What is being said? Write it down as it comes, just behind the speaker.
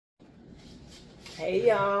Hey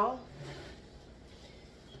y'all.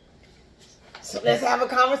 So let's have a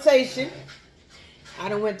conversation. I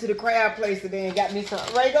done went to the crab place today and got me some.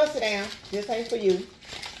 Ray, go sit down. This ain't for you.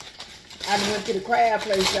 I done went to the crab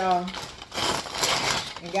place, y'all,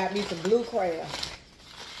 and got me some blue crab.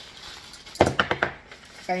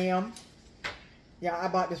 Bam. Yeah, I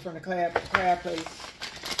bought this from the crab place.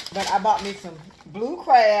 But I bought me some blue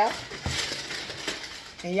crab.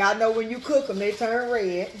 And y'all know when you cook them, they turn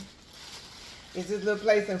red. It's this little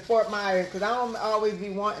place in Fort Myers, because I don't always be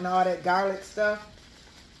wanting all that garlic stuff.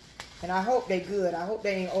 And I hope they good. I hope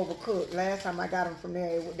they ain't overcooked. Last time I got them from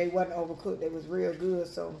there, they wasn't overcooked. They was real good.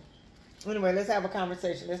 So anyway, let's have a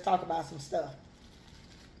conversation. Let's talk about some stuff.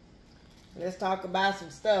 Let's talk about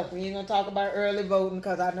some stuff. We ain't going to talk about early voting,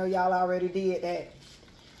 because I know y'all already did that.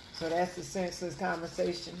 So that's the senseless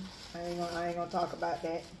conversation. I ain't gonna talk about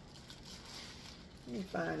that. Let me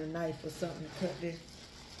find a knife or something to cut this.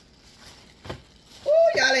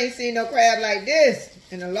 Ooh, y'all ain't seen no crab like this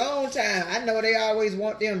in a long time. I know they always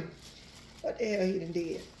want them. What the hell he done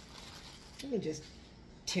did? Let me just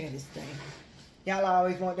tear this thing. Y'all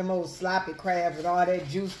always want them old sloppy crabs with all that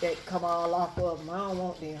juice that come all off of them. I don't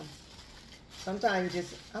want them. Sometimes you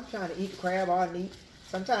just, I'm trying to eat the crab all neat.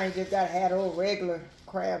 Sometimes you just gotta have old regular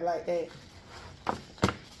crab like that.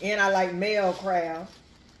 And I like male crab,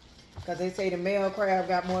 because they say the male crab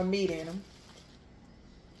got more meat in them.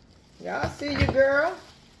 Y'all see you, girl?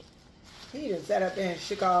 He done sat up there and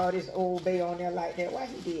shook all this Old Bay on there like that. Why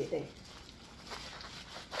he did that?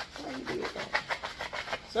 Why he did that?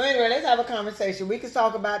 So anyway, let's have a conversation. We can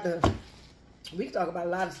talk about a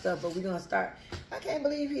lot of stuff, but we're gonna start. I can't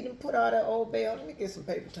believe he didn't put all that Old Bay on. Let me get some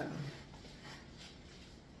paper towel.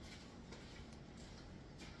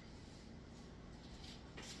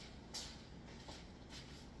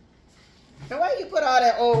 Now why you put all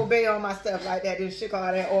that Old Bay on my stuff like that? Just shook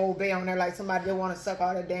all that Old Bay on there like somebody just want to suck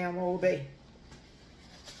all that damn Old Bay.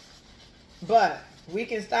 But we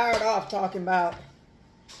can start off talking about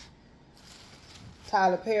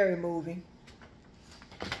Tyler Perry movie.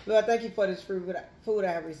 Lord, thank you for this food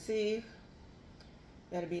I have received.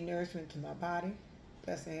 That'll be nourishment to my body.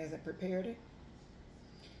 Bless the hands that prepared it.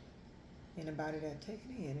 And the body that take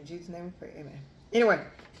it in. In Jesus' name we pray. Amen. Anyway,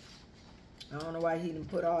 I don't know why he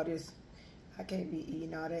didn't put all this. I can't be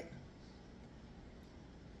eating all that.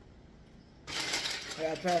 I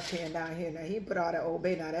got a trash can down here. Now, he put all that Old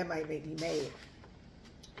Bay. Now, that might make me mad.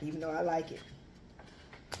 Even though I like it.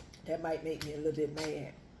 That might make me a little bit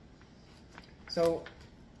mad. So,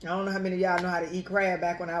 I don't know how many of y'all know how to eat crab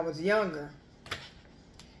back when I was younger.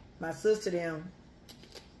 My sister them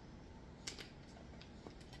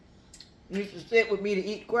used to sit with me to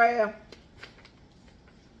eat crab.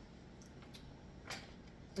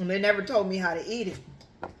 And they never told me how to eat it.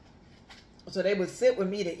 So they would sit with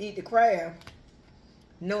me to eat the crab,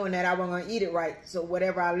 knowing that I wasn't going to eat it right. So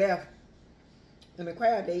whatever I left in the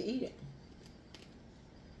crab, they eat it.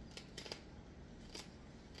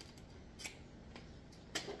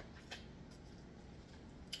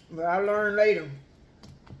 But I learned later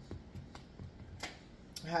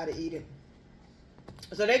how to eat it.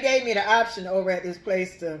 So they gave me the option over at this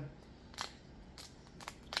place to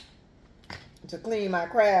clean my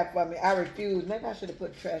crab for me. I refused. Maybe I should have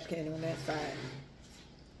put a trash can on that side.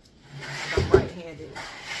 I'm right-handed.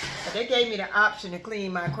 But they gave me the option to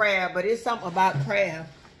clean my crab, but it's something about crab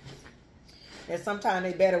that sometimes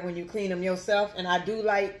they better when you clean them yourself. And I do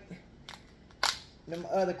like them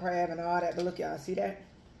other crab and all that. But look, y'all, see that?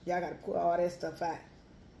 Y'all got to pull all that stuff out.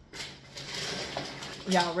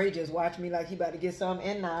 Y'all, Ray just watch me like he about to get some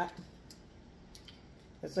and not.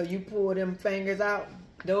 And so you pull them fingers out.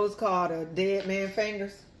 Those called the dead man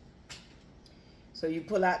fingers. So you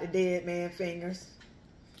pull out the dead man fingers.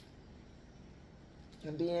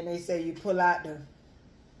 And then they say you pull out that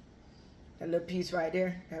little piece right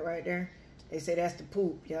there. That right there. They say that's the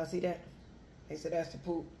poop. Y'all see that? They say that's the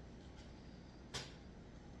poop.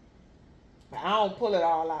 But I don't pull it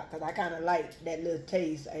all out because I kind of like that little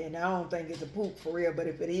taste. And I don't think it's a poop for real. But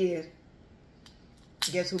if it is,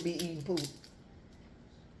 guess who be eating poop?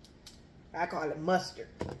 I call it mustard.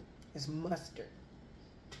 It's mustard.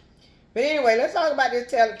 But anyway, let's talk about this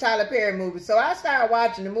Tyler Perry movie. So I started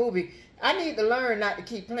watching the movie. I need to learn not to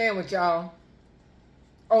keep playing with y'all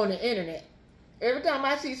on the internet. Every time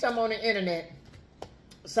I see something on the internet,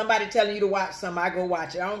 somebody telling you to watch something, I go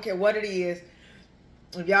watch it. I don't care what it is.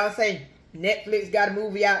 If y'all say Netflix got a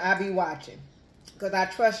movie out, I be watching. Because I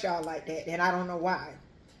trust y'all like that. And I don't know why.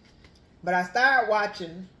 But I started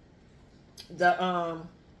watching the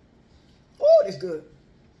oh, it's good.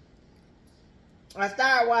 I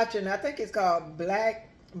started watching, I think it's called Black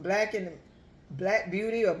in Black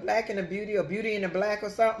Beauty or Black in the Beauty or Beauty in the Black or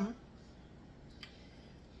something.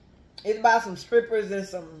 It's about some strippers and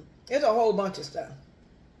some, it's a whole bunch of stuff.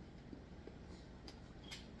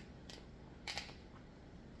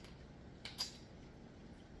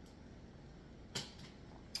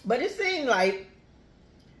 But it seemed like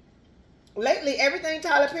lately everything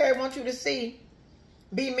Tyler Perry wants you to see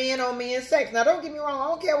be men on men sex. Now don't get me wrong, I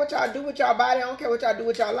don't care what y'all do with y'all body, I don't care what y'all do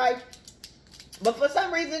with y'all life. But for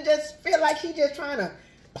some reason just feel like he just trying to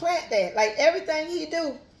plant that. Like everything he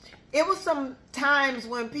do. It was some times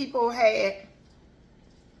when people had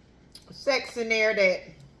sex in there that,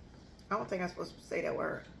 I don't think I'm supposed to say that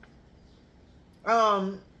word.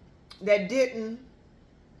 That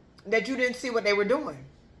you didn't see what they were doing.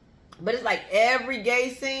 But it's like every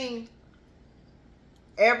gay scene,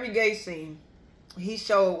 he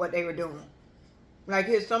showed what they were doing. Like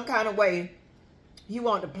here's some kind of way he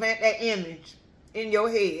wanted to plant that image in your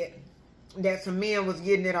head that some men was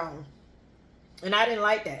getting it on. And I didn't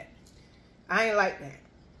like that. I ain't like that.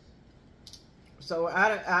 So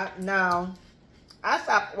now I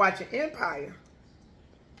stopped watching Empire.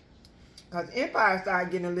 Because Empire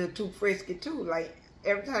started getting a little too frisky too. Like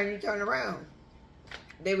every time you turn around,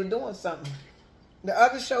 they were doing something. The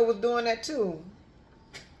other show was doing that too.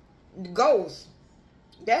 Ghost.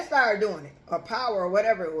 That started doing it. Or Power or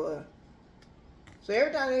whatever it was. So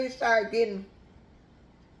every time they started getting,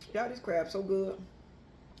 y'all, this crab's so good.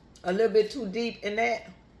 A little bit too deep in that.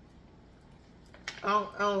 I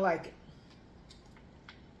don't like it.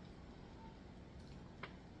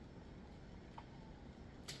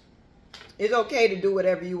 It's okay to do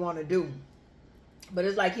whatever you want to do. But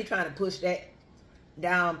it's like he's trying to push that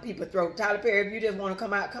down people's throat. Tyler Perry, if you just want to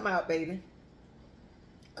come out, baby.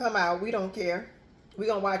 Come out. We don't care. We're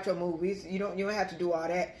going to watch your movies. You don't have to do all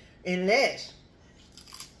that. Unless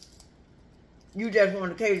you just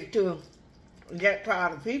want to cater to that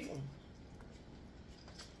crowd of people.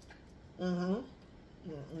 Now,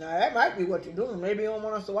 that might be what you're doing. Maybe you don't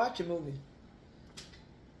want us to watch your movie.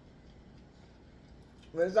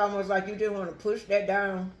 But it's almost like you just want to push that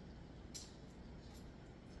down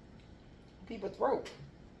people's throat.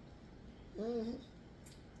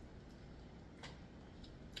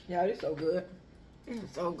 Yeah, it's so good.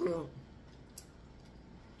 It's so good.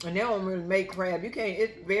 And they don't really make crab. You can't,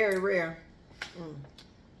 it's very rare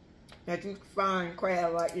that you find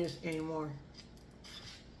crab like this anymore.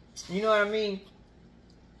 You know what I mean?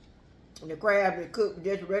 The crab is cooked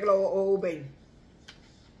just regular old baby.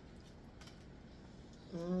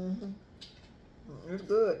 It's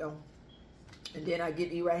good though. And then I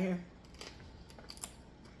get these right here.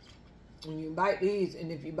 When you bite these,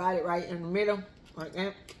 and if you bite it right in the middle, like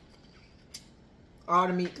that, all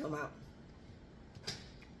the meat come out.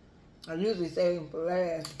 I usually save them for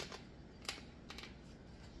last.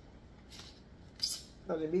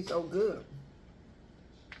 Because they be so good.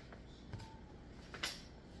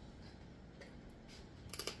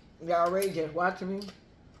 Y'all already just watching me?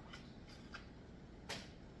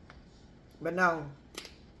 But no.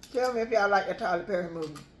 Tell me if y'all like the Tyler Perry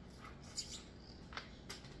movie.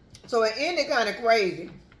 So it ended kind of crazy.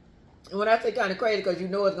 And when I say kind of crazy, because you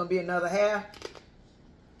know it's going to be another half.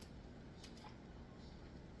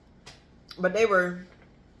 But they were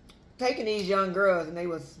taking these young girls and they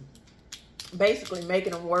was basically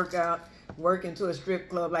making them work into a strip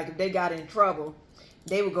club. Like if they got in trouble,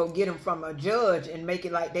 they would go get them from a judge and make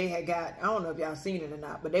it like they had got, I don't know if y'all seen it or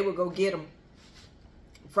not, but they would go get them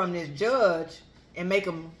from this judge and make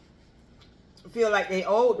them feel like they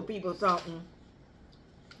owed the people something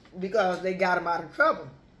because they got them out of trouble.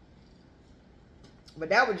 But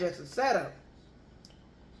that was just a setup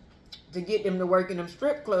to get them to work in them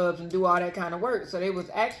strip clubs and do all that kind of work. So they was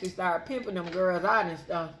actually start pimping them girls out and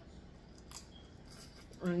stuff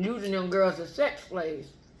and using them girls as sex slaves.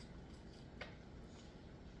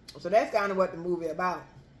 So that's kind of what the movie about.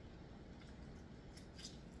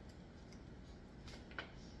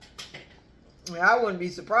 I mean, I wouldn't be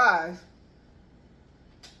surprised.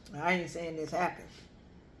 I ain't saying this happened.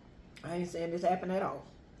 I ain't saying this happened at all.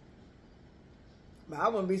 But I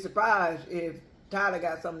wouldn't be surprised if Tyler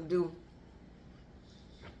got something to do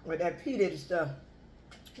with that P. Diddy stuff.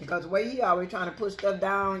 Because the way he always trying to push stuff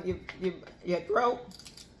down your throat,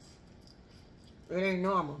 it ain't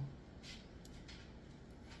normal.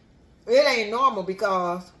 It ain't normal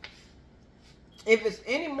because if it's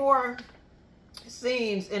any more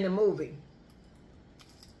scenes in the movie,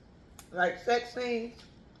 like sex scenes,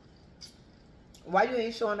 why you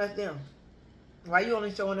ain't showing us them? Why you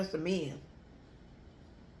only showing us the men?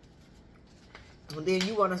 And then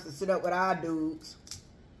you want us to sit up with our dudes.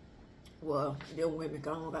 Well, them women,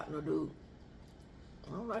 'cause I don't got no dude.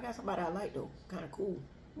 I don't know, I got somebody I like though. Kind of cool.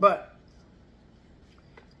 But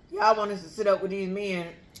y'all want us to sit up with these men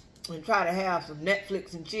and try to have some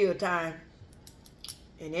Netflix and chill time.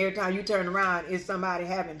 And every time you turn around, it's somebody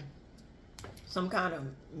having some kind of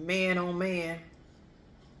man-on-man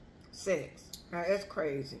sex. Now, that's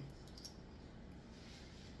crazy.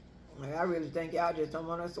 Like, I really think y'all just don't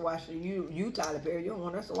want us to watch it. You, Tyler Perry, you don't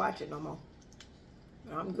want us to watch it no more.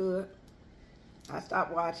 I'm good. I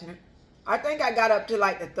stopped watching it. I think I got up to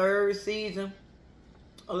like the 3rd season.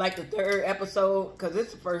 Or like the 3rd episode. Because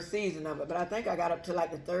it's the 1st season of it. But I think I got up to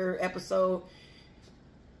like the 3rd episode.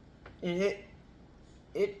 And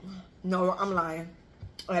no, I'm lying.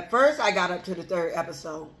 At first, I got up to the 3rd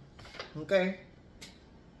episode. Okay?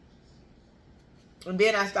 And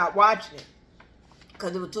then I stopped watching it.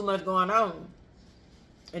 Because there was too much going on.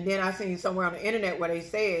 And then I seen somewhere on the internet where they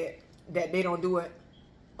said that they don't do it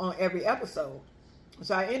on every episode.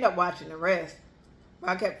 So I ended up watching the rest. But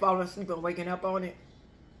I kept falling asleep and waking up on it.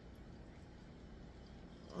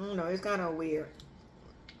 I don't know, it's kind of weird.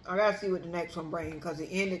 I gotta see what the next one brings. Because it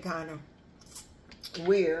ended kind of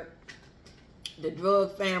weird. The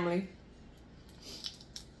drug family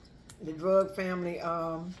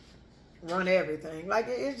run everything. Like,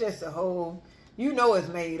 it's just a whole, you know, it's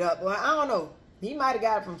made up. Well, I don't know. He might have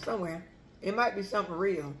got it from somewhere. It might be something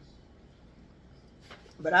real.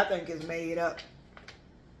 But I think it's made up.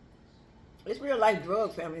 It's real life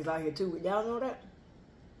drug families out here too. Y'all know that?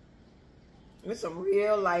 There's some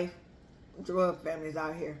real life drug families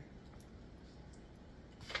out here.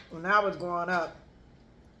 When I was growing up,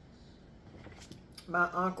 my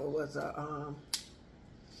uncle was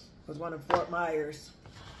one of Fort Myers.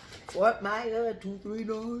 Fort Myers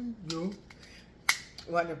 239. No.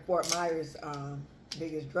 One of Fort Myers'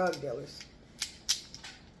 biggest drug dealers.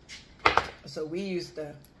 So we used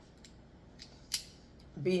to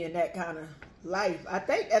be in that kind of life. I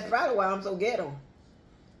think that's probably why I'm so ghetto.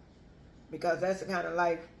 Because that's the kind of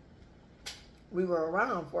life we were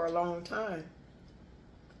around for a long time.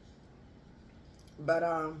 But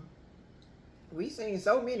we seen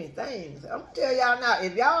so many things. I'm gonna tell y'all now,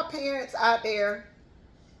 if y'all parents out there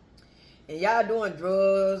and y'all doing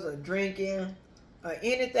drugs or drinking or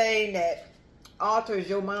anything that alters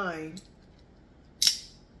your mind,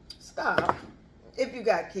 stop. If you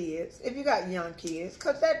got kids, if you got young kids,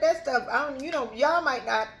 cause that stuff, y'all might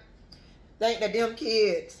not think that them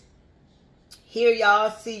kids hear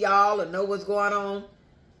y'all, see y'all, or know what's going on.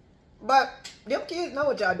 But them kids know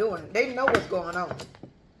what y'all doing. They know what's going on.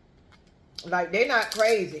 Like, they're not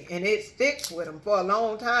crazy. And it sticks with them for a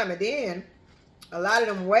long time. And then, a lot of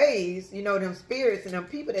them ways, you know, them spirits and them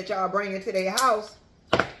people that y'all bring into their house,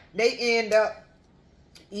 they end up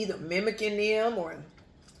either mimicking them or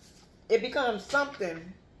it becomes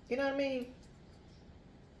something. You know what I mean?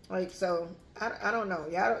 Like, so, I don't know.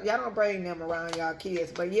 Y'all don't bring them around y'all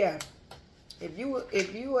kids. But yeah, if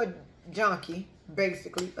you a junkie,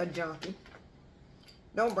 basically a junkie,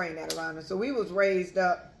 don't bring that around us. So we was raised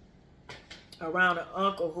up around an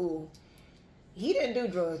uncle who, he didn't do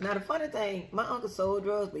drugs. Now the funny thing, my uncle sold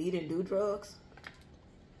drugs, but he didn't do drugs.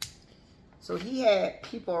 So he had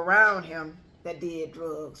people around him that did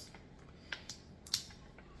drugs.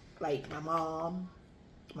 Like my mom,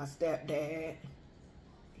 my stepdad,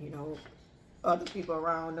 you know, other people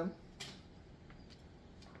around him.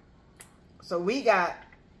 So we got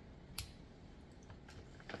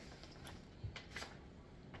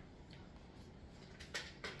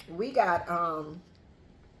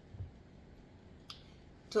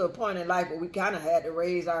to a point in life where we kind of had to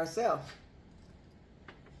raise ourselves.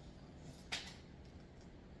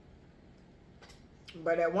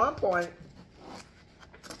 But at one point,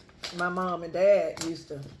 my mom and dad used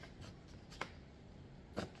to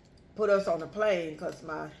put us on a plane because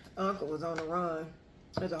my uncle was on the run.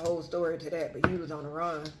 There's a whole story to that, but he was on the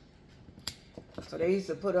run. So they used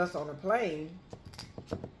to put us on a plane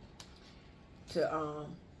to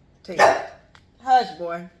take. Hush,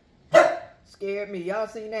 boy. Scared me. Y'all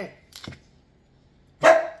seen that?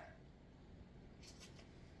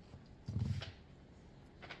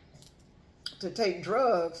 To take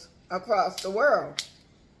drugs across the world.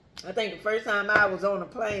 I think the first time I was on a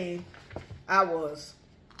plane, I was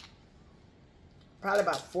probably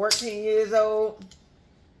about 14 years old.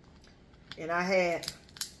 And I had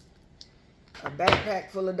a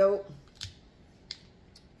backpack full of dope.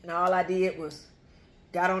 And all I did was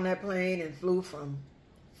got on that plane and flew from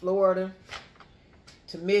Florida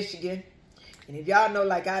to Michigan. And if y'all know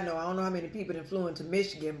like I know, I don't know how many people that flew into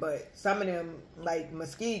Michigan, but some of them, like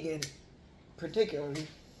Muskegon particularly,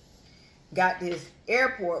 got this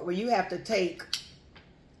airport where you have to take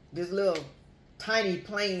this little tiny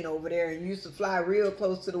plane over there and used to fly real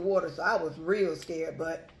close to the water, so I was real scared.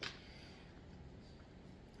 But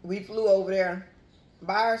we flew over there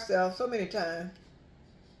by ourselves so many times,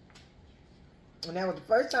 and that was the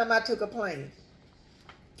first time I took a plane.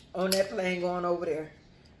 On that plane going over there,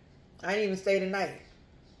 I didn't even stay the night.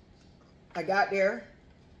 I got there,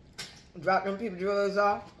 dropped them people drugs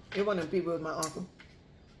off. It wasn't them people, it was my uncle.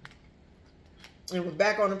 And was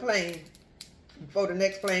back on the plane before the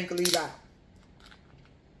next plane could leave out.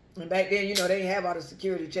 And back then, you know, they didn't have all the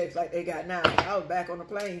security checks like they got now. I was back on the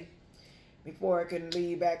plane before I could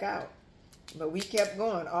leave back out. But we kept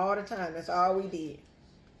going all the time. That's all we did.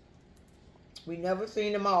 We never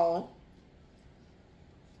seen them all.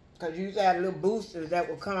 Because you used to have little boosters that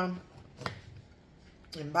would come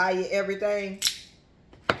and buy you everything.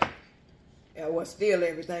 Or steal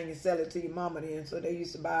everything and sell it to your mama then. So they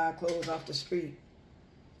used to buy our clothes off the street.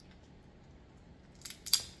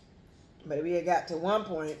 But we had got to one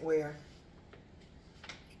point where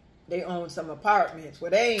they owned some apartments.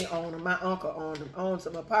 Well, they ain't own them. My uncle owned them. Owned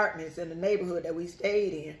some apartments in the neighborhood that we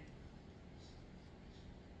stayed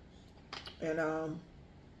in. And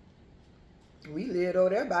we lived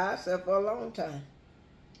over there by ourselves for a long time.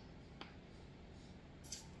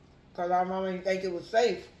 Because our mama didn't think it was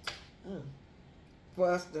safe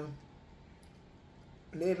for us to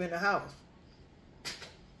live in the house.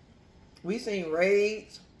 We seen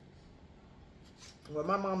raids. Well,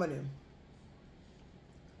 my mama did.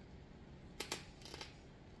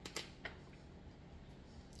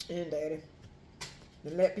 And daddy.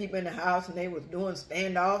 They let people in the house and they was doing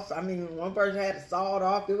standoffs. I mean, one person had a sawed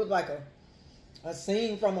off. It was like a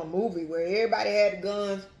scene from a movie where everybody had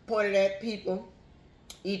guns pointed at people,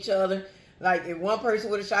 each other. Like if one person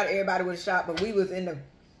would have shot, everybody would have shot. But we was in the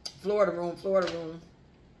Florida room.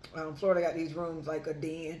 Florida got these rooms like a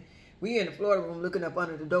den. We in the Florida room looking up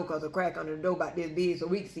under the door because a crack under the door about this big so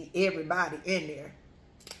we can see everybody in there.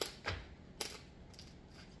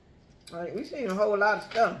 Like, we seen a whole lot of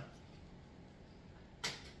stuff.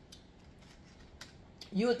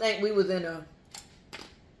 You would think we was in a...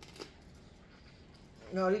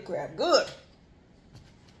 No, this crap good.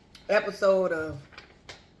 Episode of...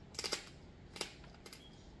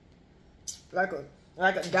 Like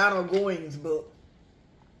a Donald Goines book.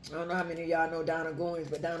 I don't know how many of y'all know Donald Goines,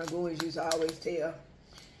 but Donald Goines used to always tell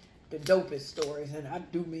the dopest stories, and I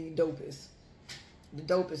do mean dopest. The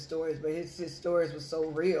dopest stories, but his stories were so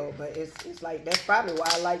real. But it's like, that's probably why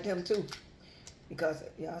I liked him too. Because,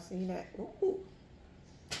 y'all seen that? Ooh.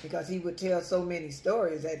 Because he would tell so many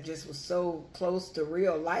stories that just was so close to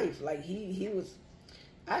real life. Like he was,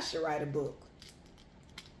 I should write a book.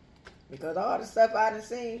 Because all the stuff I done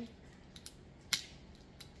seen,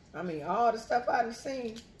 I mean, all the stuff I done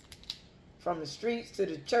seen, from the streets to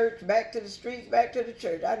the church, back to the streets, back to the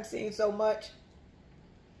church. I done seen so much.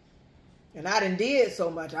 And I done did so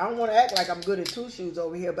much. I don't want to act like I'm good at two shoes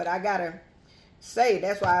over here, but I got to say,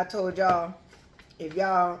 that's why I told y'all, if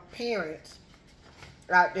y'all parents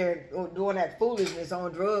out there doing that foolishness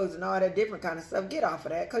on drugs and all that different kind of stuff, get off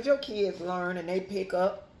of that. Because your kids learn and they pick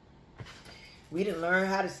up. We didn't learn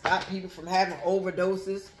how to stop people from having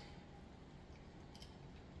overdoses.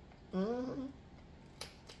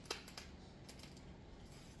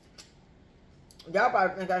 Y'all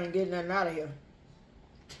probably think I ain't getting nothing out of here.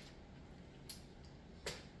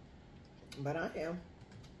 But I am.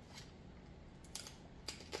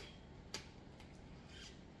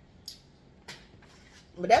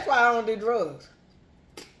 But that's why I don't do drugs.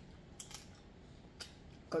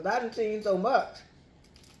 Because I done seen so much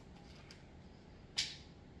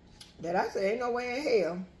that I say, ain't no way in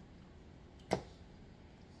hell.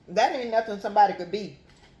 That ain't nothing somebody could beat.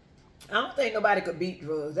 I don't think nobody could beat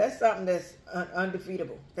drugs. That's something that's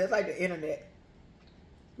undefeatable. That's like the internet.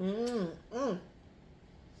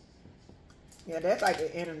 Yeah, that's like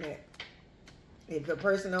the internet. If a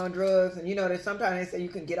person on drugs, and you know that sometimes they say you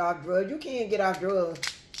can get off drugs. You can't get off drugs.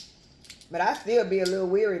 But I still be a little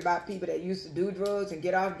weary about people that used to do drugs and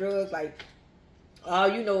get off drugs. Like, all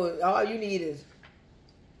you need is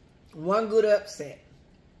one good upset,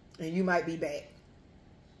 and you might be back.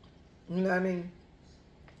 You know what I mean?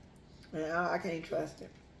 And I can't trust it.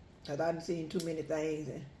 Because I've seen too many things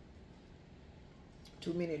and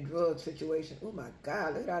too many drug situations. Oh my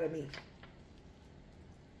God, look out at me.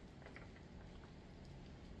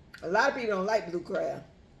 A lot of people don't like blue crab.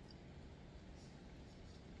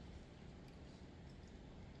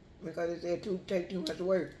 Because they take too much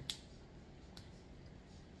work.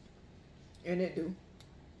 And it do.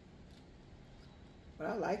 But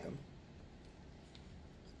I like them.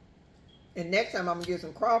 And next time I'm going to get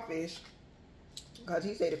some crawfish. Because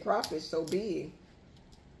he said the crawfish so big.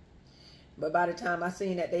 But by the time I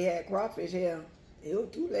seen that they had crawfish here, it was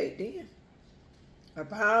too late then. A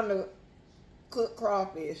pound of cooked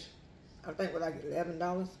crawfish, I think was like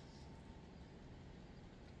 $11.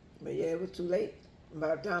 But yeah, it was too late.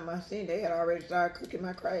 By the time I seen, they had already started cooking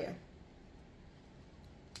my crab.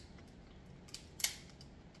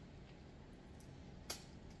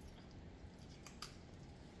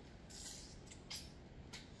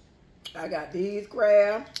 I got these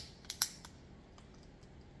crabs.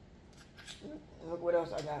 Look what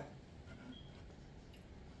else I got.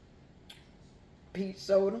 Peach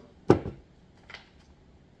soda.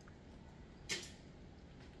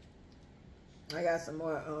 I got some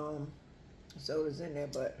more sodas in there,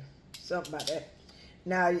 but something about that.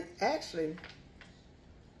 Now, actually,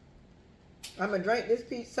 I'm going to drink this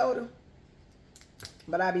peach soda,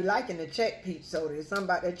 but I be liking the Czech peach soda. There's something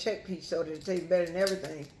about that Czech peach soda that tastes better than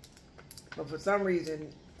everything. But for some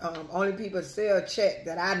reason, only people sell Czech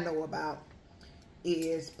that I know about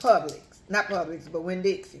is Publix. Not Publix, but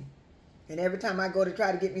Winn-Dixie. And every time I go to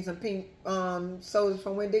try to get me some pink sodas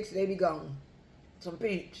from Winn-Dixie, they be gone. Some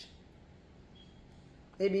peach.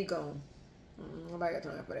 They be gone. Nobody got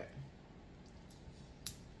time for that.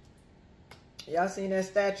 Y'all seen that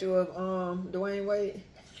statue of Dwyane Wade?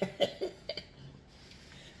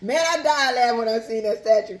 Man, I died laughing when I seen that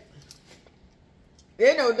statue.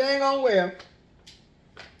 Ain't no dang on well.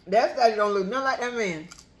 That statue don't look nothing like that man.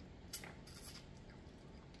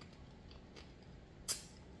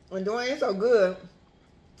 And Dwayne's so good,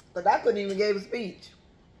 but I couldn't even give a speech.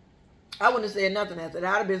 I wouldn't have said nothing after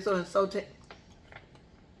that. I'd have been so insulted.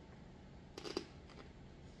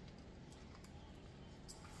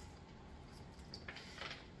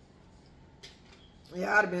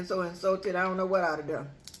 Yeah, I'd have been so insulted. I don't know what I'd have done.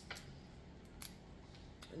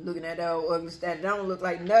 Looking at that old ugly statue, that don't look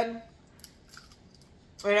like nothing.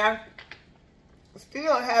 And I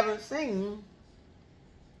still haven't seen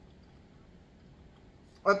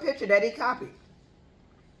a picture that he copied.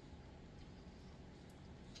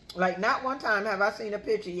 Like, not one time have I seen a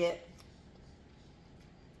picture yet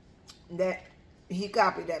that he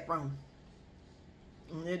copied that from.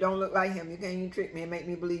 And it don't look like him. You can't even trick me and make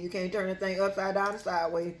me believe. You can't turn the thing upside down and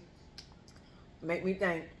sideways. Make me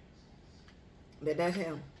think that that's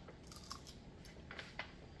him.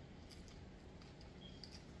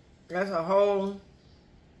 That's a whole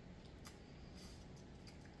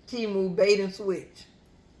Temu bait and switch.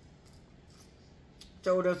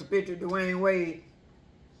 Showed us a picture of Dwyane Wade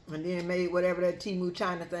and then made whatever that Temu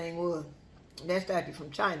China thing was. That statue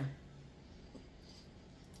from China.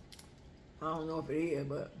 I don't know if it is,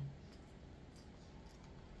 but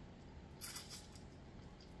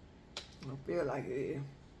I feel like it is.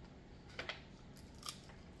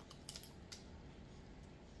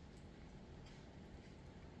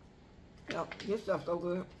 Yep, this stuff's so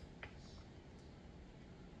good.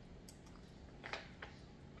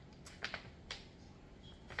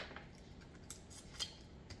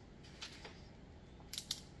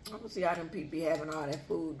 I can see how them people be having all that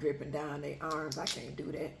food dripping down their arms. I can't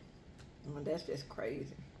do that. Well, that's just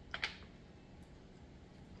crazy.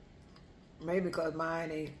 Maybe because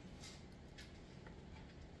mine ain't.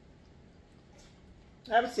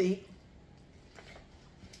 Have a seat.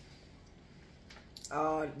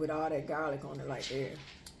 With all that garlic on it like that.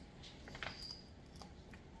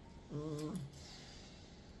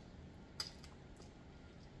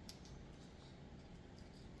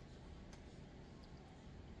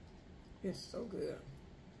 It's so good.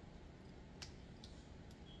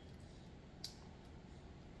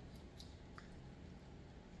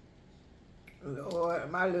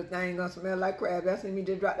 Lord, my little thing gonna smell like crab. Y'all see me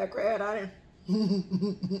just drop that crab out there?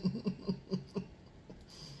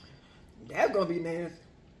 That's gonna be nasty.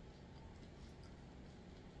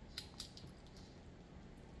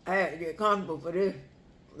 I had to get comfortable for this.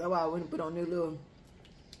 That's why I went and put on this little,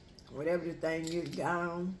 whatever this thing is,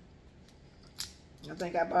 gown. I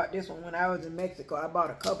think I bought this one when I was in Mexico. I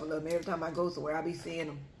bought a couple of them. Every time I go somewhere, I be seeing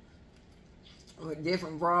them with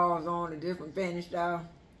different bras on and different panty style.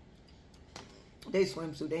 They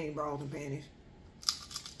swimsuit, they ain't bras and panties.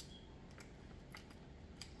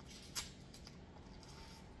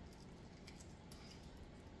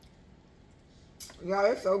 Y'all,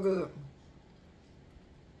 it's so good.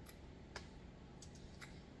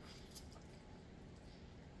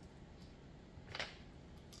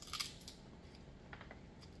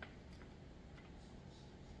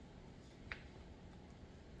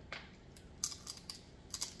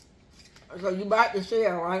 So you bite the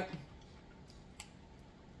shell, right?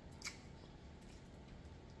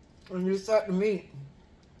 And you suck the meat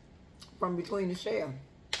from between the shell.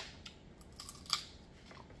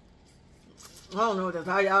 I don't know if that's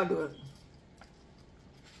how y'all do it.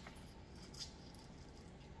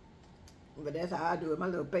 But that's how I do it. My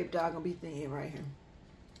little paper towel gonna be thin right here.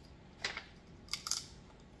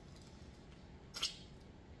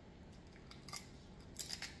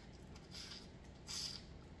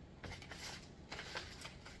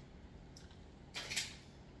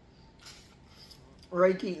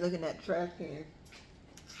 Ray keep looking at the trash can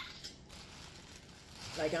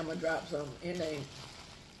like I'm gonna drop something. It ain't.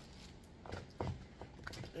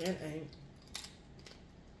 It ain't.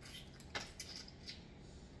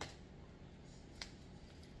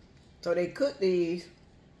 So they cook these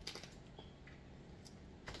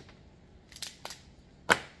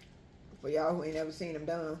for y'all who ain't never seen them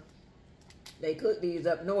done. They cook these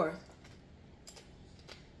up north.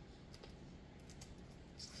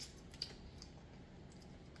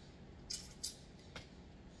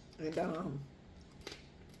 And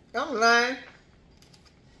I'm lying.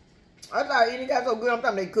 I thought eating got so good. I'm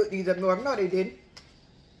talking they cooked these up north. No, they didn't.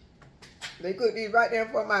 They cooked these right there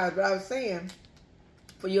in Fort Myers. But I was saying,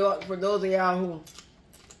 for those of y'all who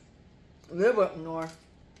live up north,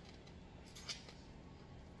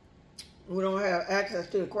 who don't have access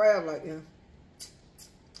to the crab like them.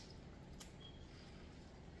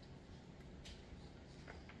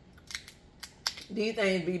 These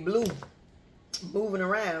things be blue, moving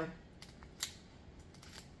around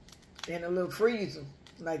in a little freezer.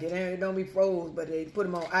 Like it don't be froze, but they put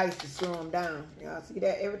them on ice to slow them down. Y'all see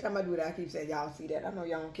that? Every time I do that, I keep saying, y'all see that. I know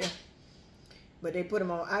y'all don't care. But they put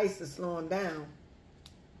them on ice to slow them down.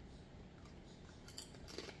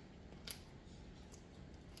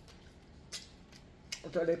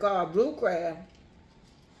 So they call it blue crab.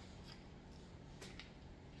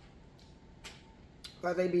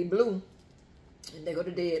 Because they be blue. And they go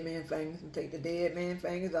to dead man fingers and take the dead man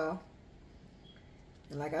fingers off.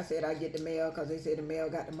 And like I said, I get the male because they say the male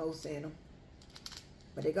got the most in them.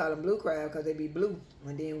 But they call them blue crab because they be blue.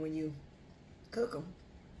 And then when you cook them,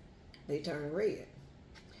 they turn red.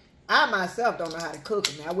 I myself don't know how to cook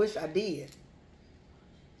them. I wish I did.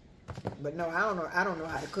 But no, I don't know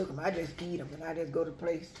how to cook them. I just eat them. And I just go to a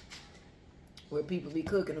place where people be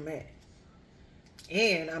cooking them at.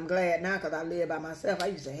 And I'm glad now because I live by myself. I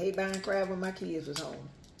used to hate buying crab when my kids was home.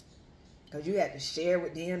 Because you had to share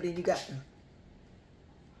with them. Then you got to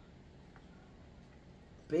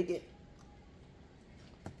pick it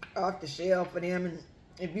off the shelf for them. And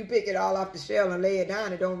if you pick it all off the shelf and lay it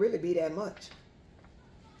down, it don't really be that much.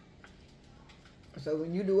 So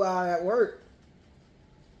when you do all that work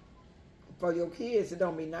for your kids, it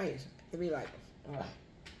don't be nice. It be like, ugh.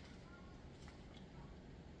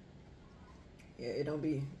 Yeah, it don't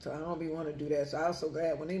be, so I don't be want to do that. So I was so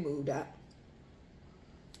glad when they moved out.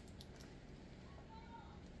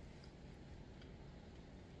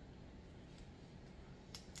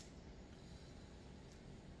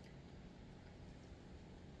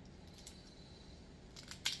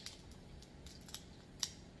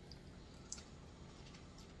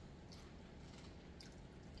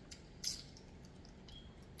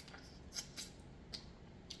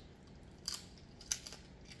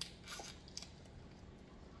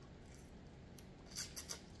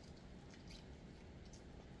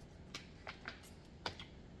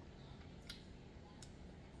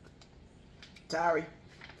 Sorry.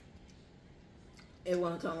 It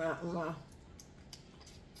wasn't coming out in my...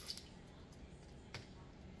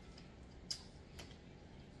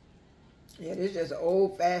 Yeah, this is just an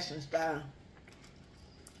old-fashioned style.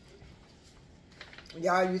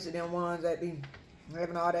 Y'all used to them ones that be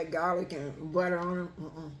having all that garlic and butter on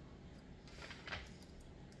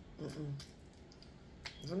them.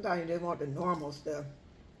 Sometimes you just want the normal stuff.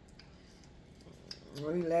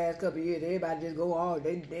 Well, these last couple of years, everybody just go all.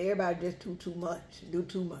 Everybody just do too much.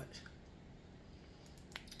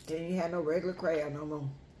 They ain't have no regular crab no more.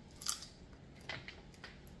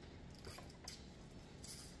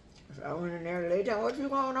 So I went in there and they tell me, what you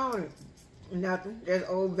going on? Nothing, just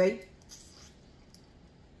Old Bay.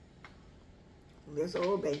 Just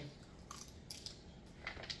Old Bay.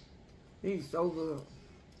 These so good.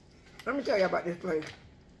 Let me tell you about this place.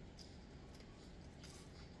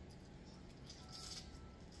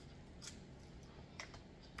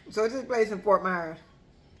 So it's this place in Fort Myers,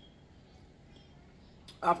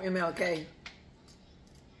 off MLK.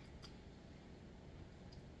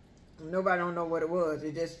 Nobody don't know what it was.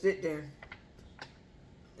 It just sit there.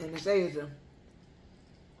 And it says it's a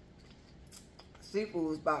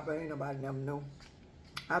seafood spot, but ain't nobody never know.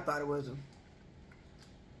 I thought it was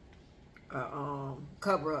a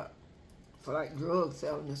cover-up for like drug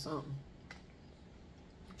selling or something.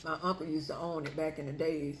 My uncle used to own it back in the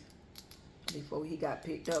days. Before he got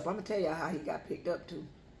picked up. I'm going to tell y'all how he got picked up too.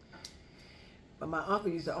 But my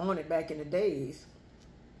uncle used to own it back in the days.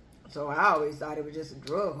 So I always thought it was just a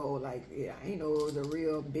drug hole. Like, yeah, I didn't know it was a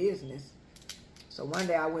real business. So one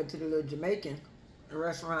day I went to the little Jamaican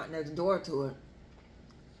restaurant next door to it.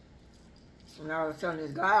 And I was telling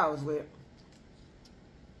this guy I was with,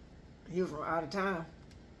 he was from out of town.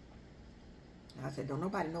 And I said, don't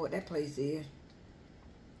nobody know what that place is.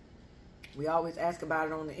 We always ask about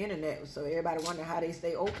it on the internet, so everybody wonder how they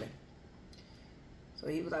stay open. So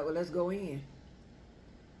he was like, well, let's go in.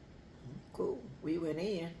 Cool. We went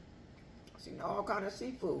in. Seen all kind of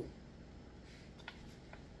seafood.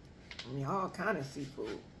 I mean, all kind of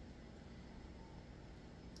seafood.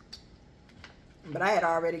 But I had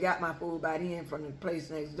already got my food by then from the place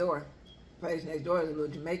next door. The place next door is a little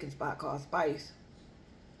Jamaican spot called Spice.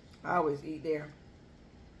 I always eat there.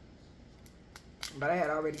 But I had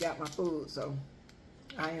already got my food, so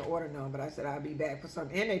I ain't ordered none. But I said I'll be back for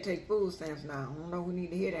something. And they take food stamps now. I don't know who need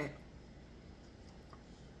to hear that.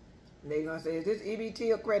 They're going to say, is this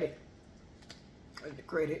EBT or credit? It's the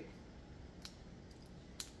credit.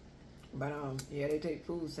 But, yeah, they take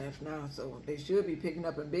food stamps now, so they should be picking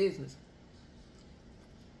up in business.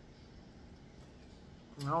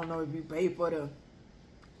 I don't know if you pay for the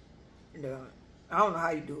I don't know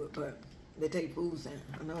how you do it, but they take food stamps.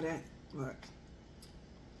 I know that, but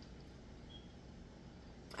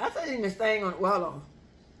I seen this thing on, well, hold on.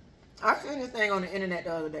 I seen this thing on the internet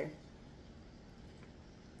the other day.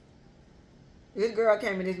 This girl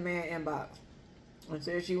came in this man's inbox and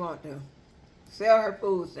said she wanted to sell her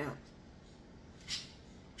food stamps.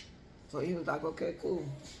 So he was like, okay, cool.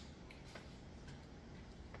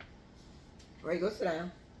 Ray, go sit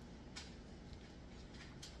down.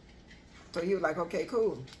 So he was like, okay,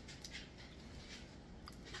 cool.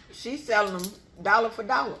 She's selling them dollar for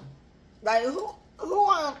dollar. Like, who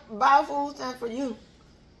want to buy food stamps for you?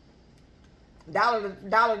 Dollar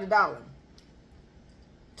to dollar.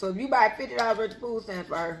 So if you buy $50 worth of food stamps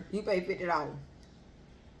for her, you pay $50.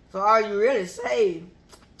 So all you really save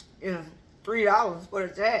is $3 for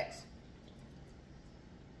the tax.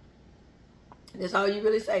 That's all you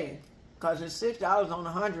really save. Because it's $6 on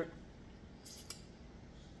 100.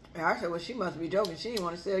 And I said, well, she must be joking. She didn't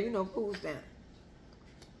want to sell you no food stamps.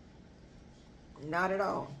 Not at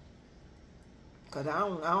all. Because I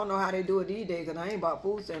don't know how they do it these days, because I ain't bought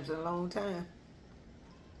food stamps in a long time.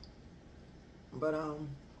 But,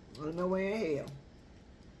 there's no way in hell.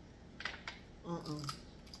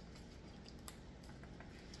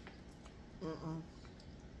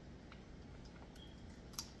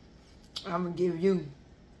 I'm going to give you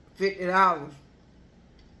 $50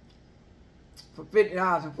 for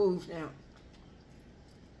 $50 in food stamps.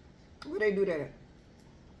 Where they do that at?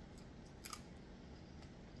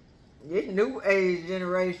 This new age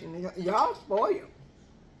generation, y'all spoiled.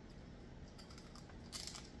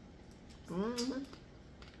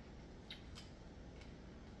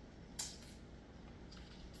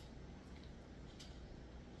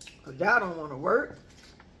 Cause y'all don't want to work.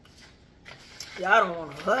 Y'all don't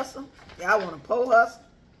want to hustle. Y'all want to po hustle.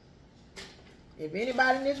 If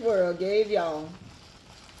anybody in this world gave y'all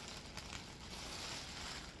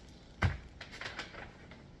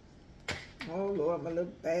oh Lord, my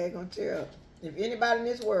little bag gonna tear up. If anybody in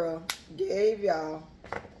this world gave y'all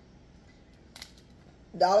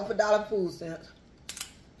dollar for dollar food stamps,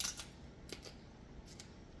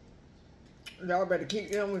 y'all better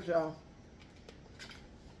keep them with y'all.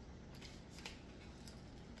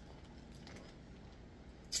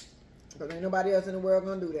 Because ain't nobody else in the world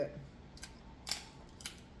gonna do that.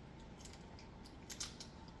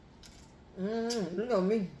 You know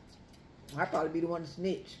me. I'd probably be the one to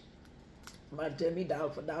snitch. Somebody tell me dollar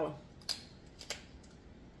for dollar.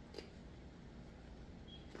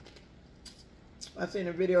 I seen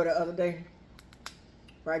a video the other day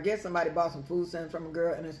where I guess somebody bought some food stamps from a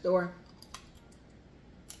girl in a store.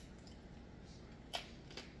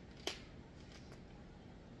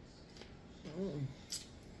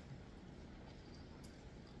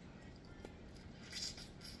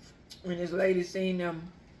 When this lady seen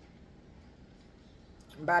them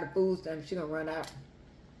buy the food stamps, she gonna run out.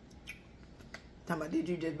 Talking about, did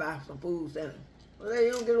you just buy some food stamps? Well,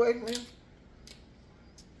 you don't get away from him.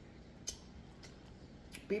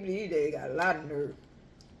 People these days got a lot of nerve.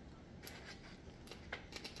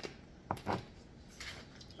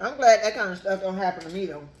 I'm glad that kind of stuff don't happen to me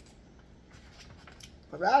though.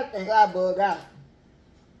 Because I think I bug out.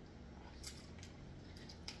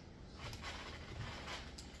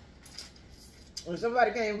 When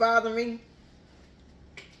somebody can't bother me,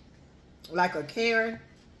 like a Karen,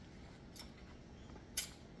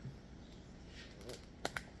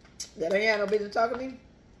 that ain't had no business talking to me,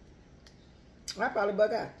 I probably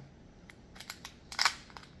bug out.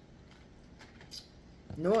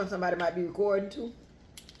 Knowing somebody might be recording too.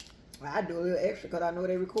 I do a little extra because I know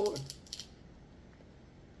they record.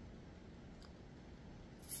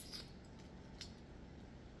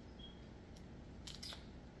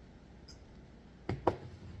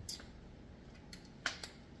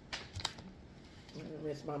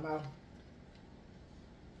 Rinse my mouth.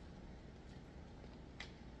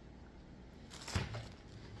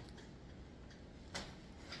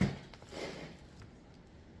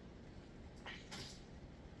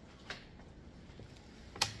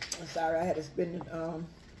 I'm sorry, I had to spin the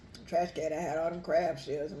trash can. I had all them crab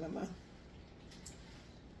shells in my mouth.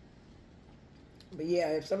 But yeah,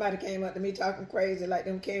 if somebody came up to me talking crazy like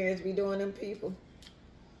them Karens be doing them people,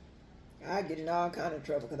 I get in all kind of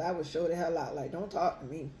trouble because I would show the hell out. Like, don't talk to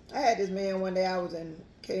me. I had this man one day, I was in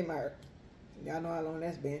Kmart. Y'all know how long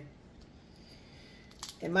that's been.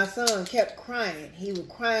 And my son kept crying. He was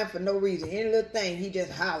crying for no reason. Any little thing, he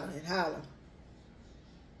just hollering and hollering.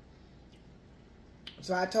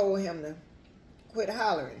 So I told him to quit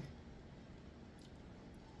hollering.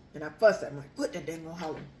 And I fussed at him, like, quit that dang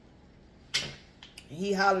hollering. And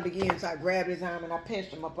he hollered again, so I grabbed his arm and I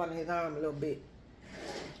pinched him up under his arm a little bit.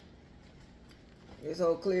 This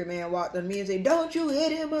old clear man walked up to me and said, don't you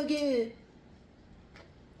hit him again.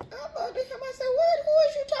 I'm about to him. I said, what? Who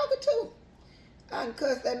is you talking to? I done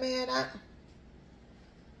cussed that man out.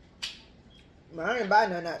 But I ain't buy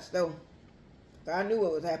nothing out the store. But I knew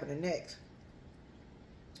what was happening next.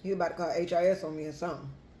 He was about to call HIS on me or something.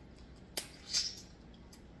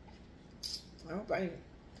 I hope I ain't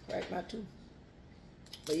cracked my tooth.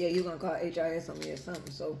 But yeah, you gonna call HIS on me or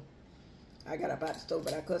something, so I got up out the store,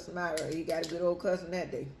 but I cussed him out. He got a good old cussing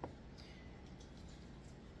that day.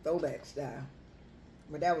 Throwback style.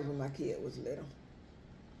 But that was when my kid was little.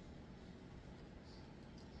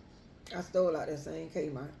 I stole out that same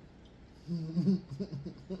Kmart.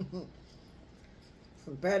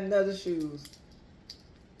 Some patent leather shoes.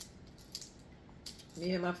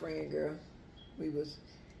 Me and my friend girl, it was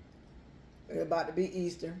about to be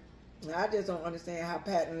Easter. And I just don't understand how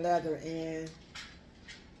patent leather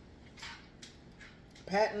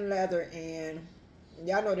and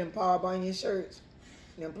y'all know them Paul Bunyan shirts,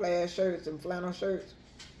 them plaid shirts and flannel shirts.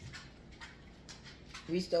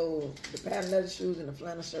 We stole the patent leather shoes and the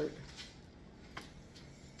flannel shirt.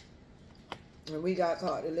 And we got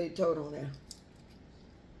caught. The lady told on there.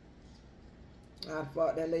 I'd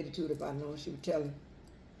fought that lady too if I known she was telling.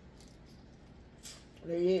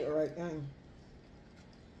 They did the right thing.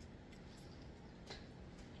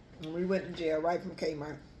 And we went to jail right from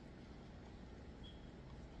Kmart.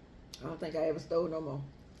 I don't think I ever stole no more.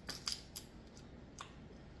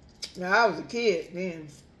 Now, I was a kid then.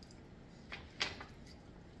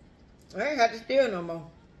 I ain't had to steal no more.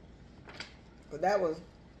 But that was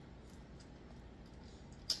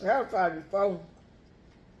probably before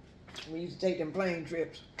we used to take them plane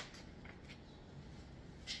trips.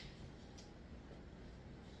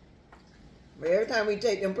 But every time we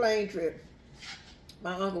take them plane trips,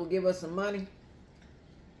 my uncle would give us some money.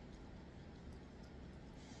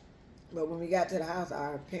 But when we got to the house,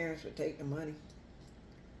 our parents would take the money.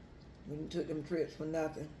 We took them trips for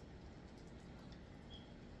nothing.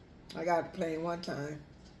 I got a plane one time.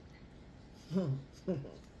 I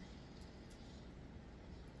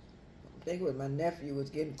think it was my nephew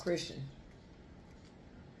was getting Christian.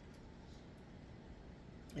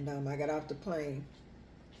 And I got off the plane.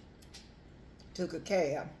 Took a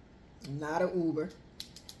cab, not an Uber.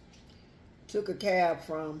 Took a cab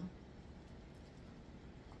from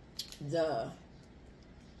the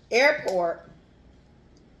airport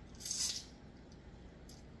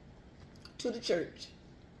to the church.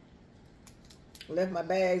 Left my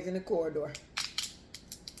bags in the corridor.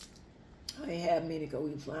 I ain't have many because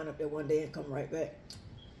we was flying up there one day and come right back.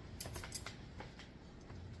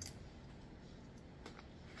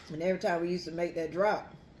 And every time we used to make that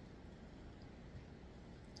drop,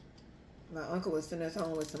 my uncle would send us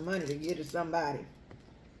home with some money to give to somebody.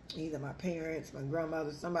 Either my parents, my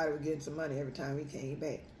grandmother, somebody would get some money every time we came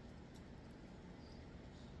back.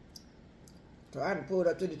 So I pulled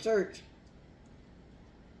up to the church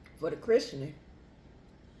for the christening.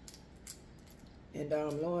 And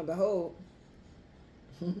lo and behold,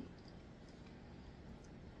 my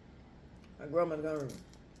grandma's gonna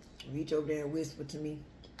reach over there and whisper to me,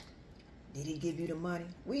 did he give you the money?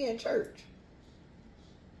 We in church.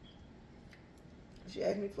 She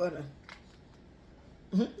asked me for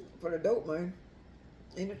the dope money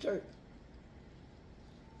in the church.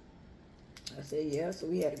 I said, yeah, so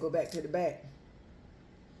we had to go back to the back.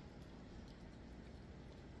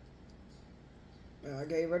 I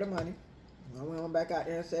gave her the money. I went on back out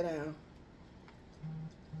there and sat down.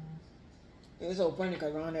 It's so funny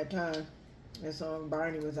because around that time, that song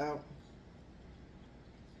Barney was out.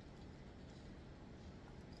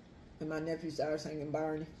 And my nephew started singing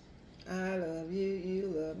Barney. I love you,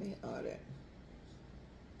 you love me, all that.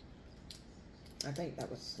 I think that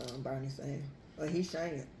was the song Barney sang. Well, he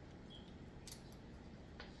sang it.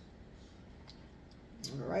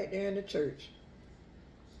 Right there in the church.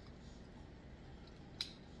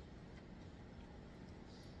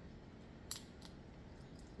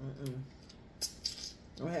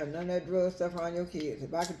 Don't have none of that drug stuff around your kids.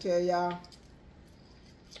 If I could tell y'all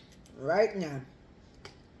right now,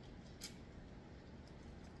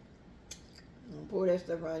 don't pour that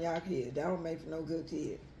stuff around y'all kids. That don't make for no good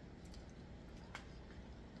kid.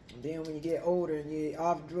 And then when you get older and you're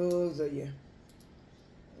off drugs or you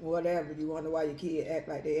whatever, you wonder why your kids act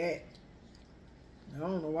like they act. I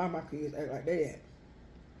don't know why my kids act like they act.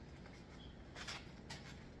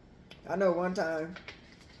 I know one time,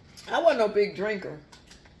 I wasn't no big drinker.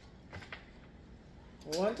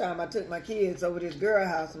 One time I took my kids over to this girl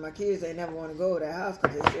house, and my kids ain't never want to go to that house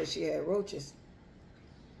because they said she had roaches.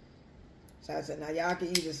 So I said, now y'all can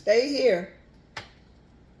either stay here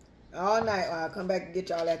all night or I'll come back and get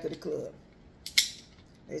y'all after the club.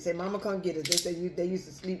 They said, Mama, come get us. They said they used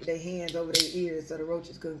to sleep with their hands over their ears so the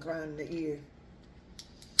roaches couldn't climb in the ear.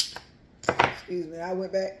 Excuse me. I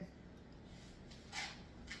went back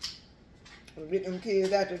and get them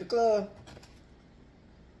kids after the club.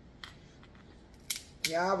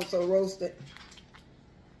 Yeah, I was so roasted.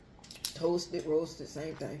 Toasted, roasted,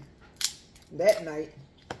 same thing. That night,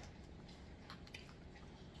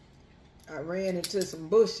 I ran into some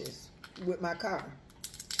bushes with my car.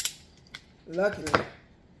 Luckily,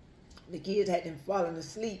 the kids had them falling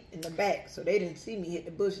asleep in the back, so they didn't see me hit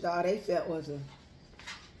the bush. All they felt was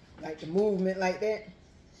like the movement like that.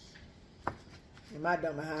 And my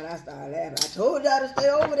dumb behind, I started laughing. I told y'all to stay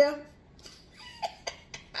over there.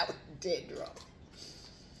 I was dead drunk.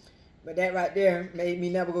 But that right there made me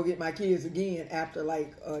never go get my kids again after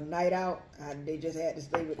like a night out. They just had to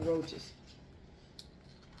stay with the roaches.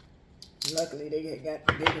 Luckily, they had got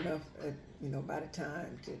big enough, you know, by the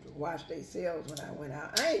time to wash themselves when I went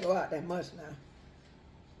out. I ain't go out that much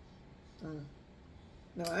now.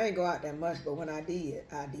 No, I ain't go out that much, but when I did,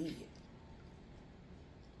 I did.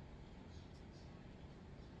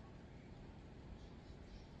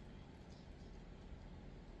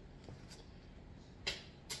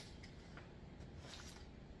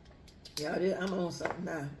 Y'all, I'm on something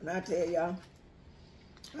now. When I tell y'all,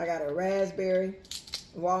 I got a raspberry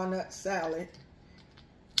walnut salad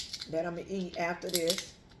that I'm going to eat after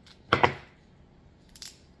this. I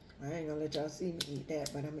ain't going to let y'all see me eat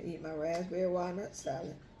that, but I'm going to eat my raspberry walnut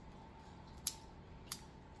salad.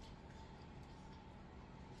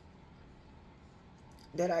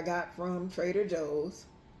 That I got from Trader Joe's.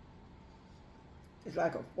 It's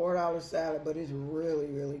like a $4 salad, but it's really,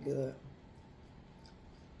 really good.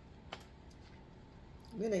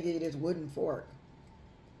 Then they give you this wooden fork.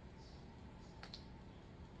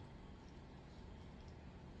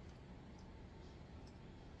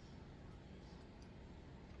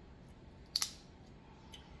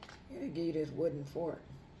 They give you this wooden fork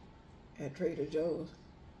at Trader Joe's.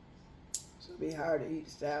 So it'd be hard to eat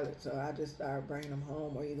salad, so I just started bringing them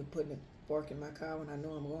home or either putting a fork in my car when I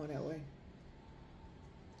know I'm going that way.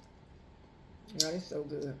 Yeah, it's so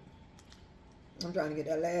good. I'm trying to get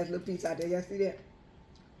that last little piece out there. Y'all see that?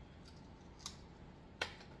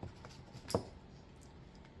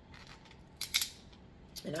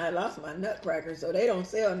 And I lost my nutcrackers, so they don't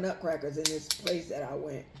sell nutcrackers in this place that I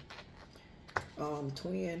went.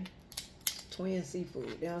 Twin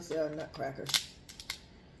Seafood. They don't sell nutcrackers.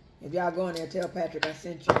 If y'all go in there, tell Patrick I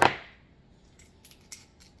sent you. Because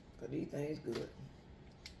these things good.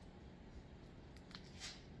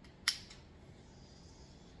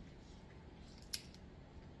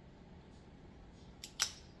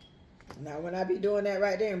 Now, when I be doing that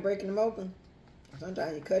right there and breaking them open,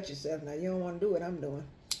 sometimes you cut yourself. Now, you don't want to do what I'm doing.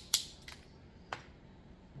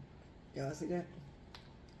 Y'all see that?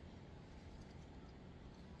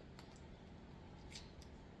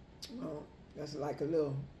 Oh, that's like a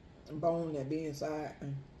little bone that be inside.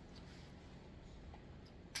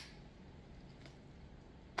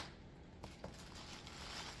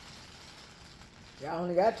 Y'all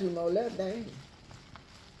only got 2 more left, dang.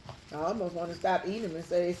 I almost want to stop eating them and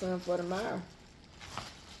save some for tomorrow.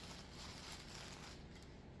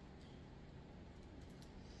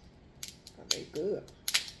 They good.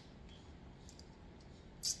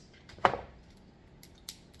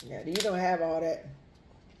 Yeah, these don't have all that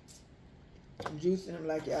juice in them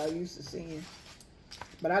like y'all used to seeing.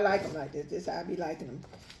 But I like them like this. This is how I be liking them.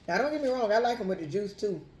 Now, don't get me wrong. I like them with the juice,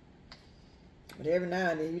 too. But every now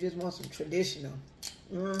and then, you just want some traditional.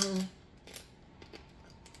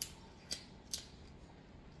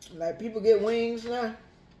 Like people get wings now.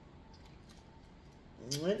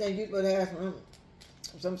 I think you're supposed to have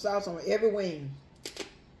some sauce on every wing.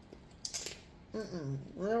 I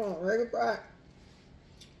don't want regular fried.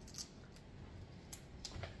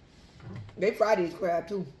 They fry these crab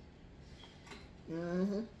too.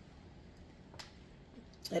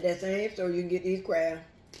 At that same store, you can get these crabs.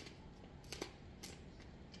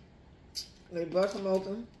 They bust them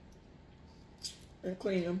open and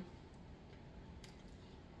clean them.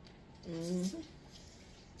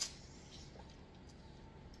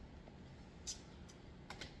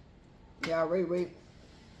 Y'all ready? Wait.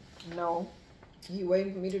 No. He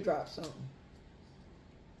waiting for me to drop something.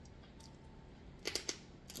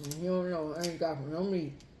 You don't know. I ain't got no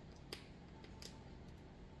meat.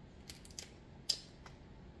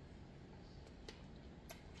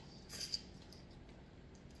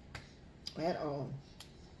 At all.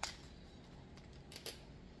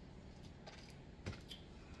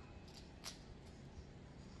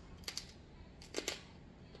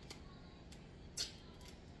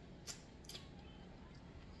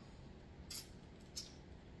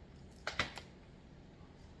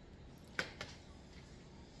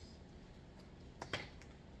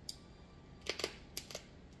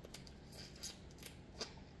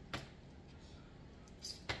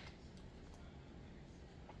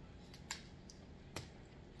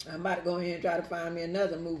 I'm about to go ahead and try to find me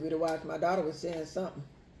another movie to watch. My daughter was saying something.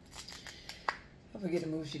 I forget the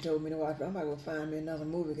movie she told me to watch, but I'm about to go find me another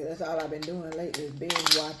movie because that's all I've been doing lately is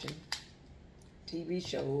binge watching TV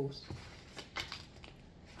shows.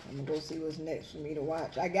 I'm going to go see what's next for me to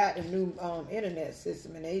watch. I got the new internet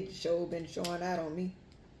system and they been showing out on me.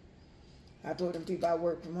 I told them people I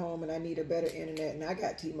work from home and I need a better internet, and I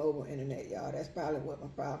got T-Mobile internet, y'all. That's probably what my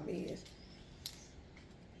problem is.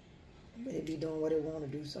 They be doing what they want to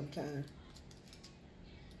do sometimes.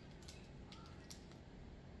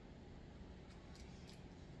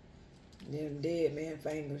 Them dead man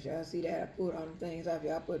fingers. Y'all see that? I put on them things off.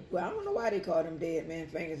 Y'all well, I don't know why they call them dead man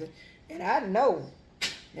fingers. And I know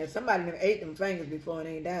that somebody them ate them fingers before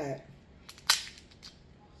they died.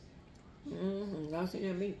 Y'all see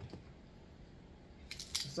that meat?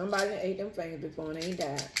 Somebody ate them fingers before they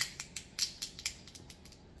died.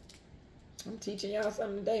 I'm teaching y'all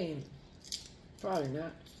something today. Probably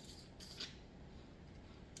not.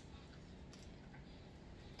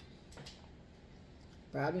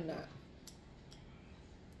 Probably not.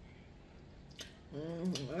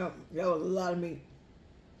 Well, that was a lot of meat.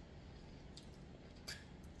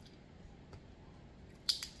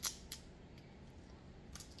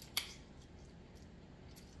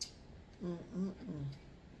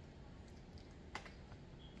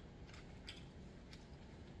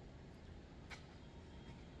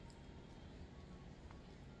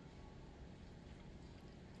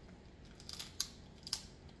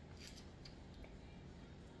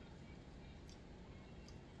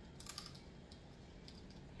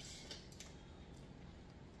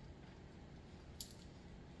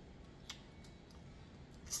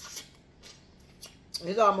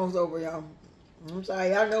 It's almost over, y'all. I'm sorry,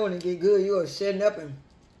 y'all know when it get good, you are shutting up and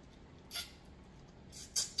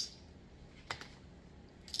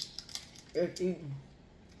it's eating.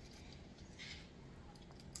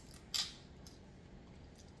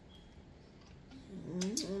 I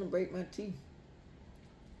want to break my teeth.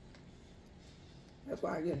 That's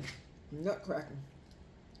why I get nutcracker.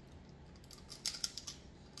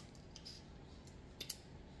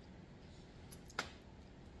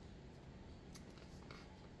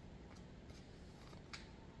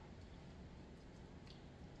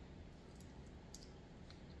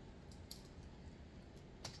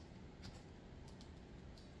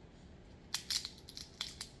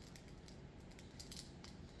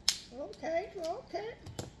 Okay.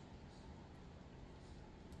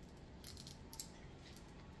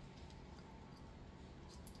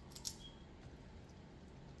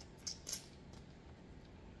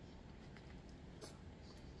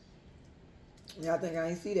 Y'all think I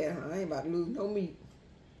ain't see that, huh? I ain't about to lose no meat.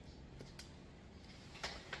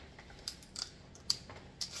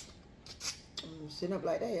 I'm sitting up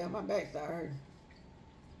like that, yeah, my back started hurting.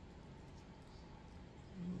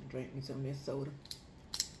 Drink me some of this soda.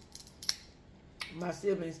 My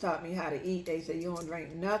siblings taught me how to eat. They say you don't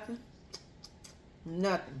drink nothing.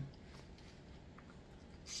 Nothing.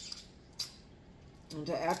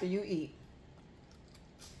 Until after you eat.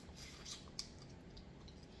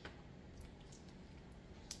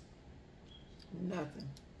 Nothing.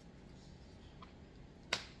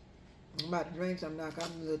 I'm about to drink something now 'cause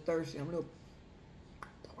I'm a little thirsty. I'm a little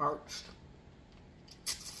parched.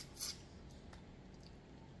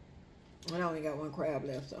 And I only got one crab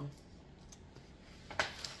left, so.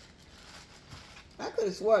 I could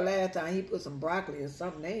have swore last time he put some broccoli or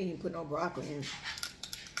something. They ain't even put no broccoli in.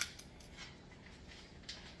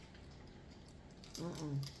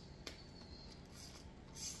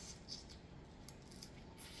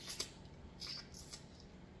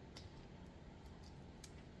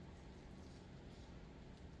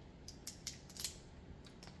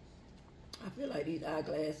 I feel like these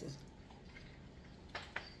eyeglasses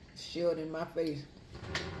shielding my face.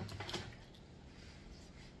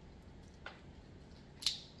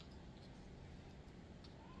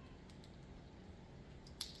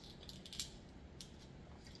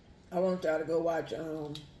 I want y'all to go watch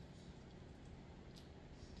the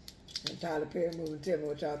Tyler Perry movie and tell me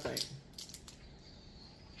what y'all think.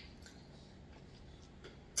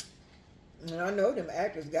 And I know them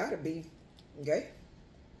actors gotta be gay.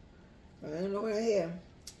 I don't know in here.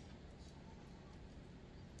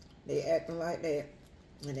 They acting like that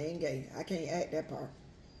and they ain't gay. I can't act that part.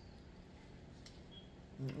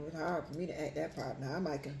 It's hard for me to act that part. Now I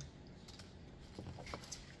might can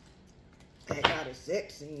act out a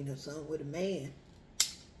sex scene or something with a man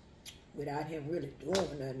without him really doing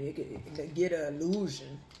nothing. It could get an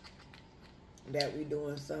illusion that we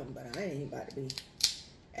doing something, but I ain't about to be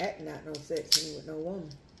acting out no sex scene with no woman.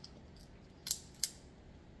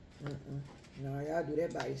 No, y'all do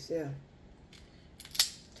that by yourself.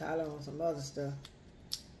 Tyler on some other stuff.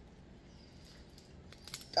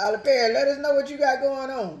 Tyler Perry, let us know what you got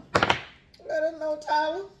going on. Let us know,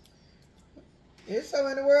 Tyler. It's so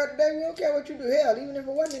in the world today, we don't care what you do. Hell, even if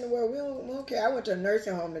it wasn't in the world, we don't care. I went to a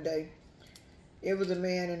nursing home today. It was a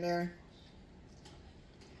man in there.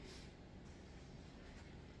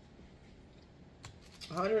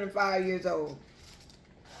 "105 years old.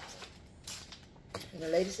 And the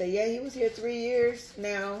lady said, yeah, he was here 3 years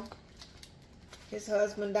now. His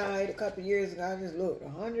husband died a couple years ago. I just looked,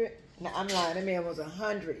 100. Now, I'm lying. That man was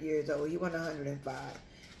 100 years old. He wasn't 105.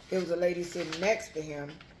 There was a lady sitting next to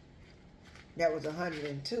him that was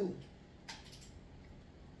 102.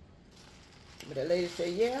 But the lady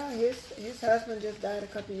said, yeah, his husband just died a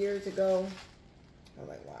couple years ago. I was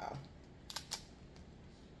like, wow.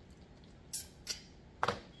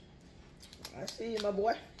 I see you, my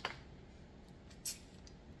boy.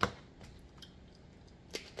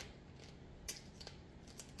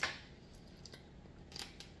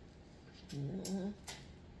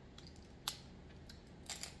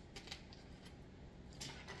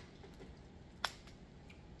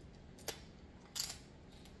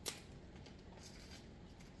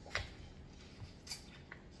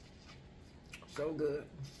 So good.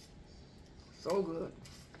 So good.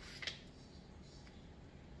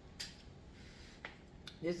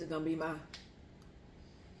 This is gonna be my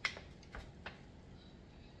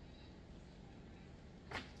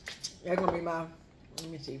let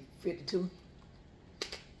me see, 52.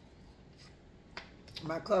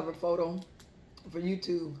 My cover photo for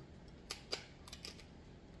YouTube.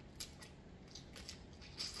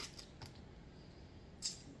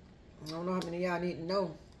 I don't know how many of y'all need to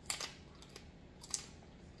know,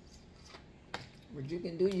 but you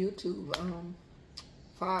can do YouTube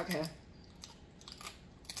podcast.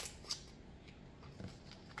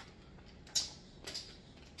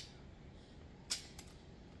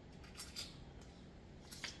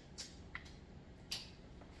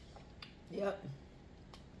 Yep.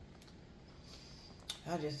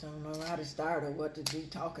 I just don't know how to start or what to be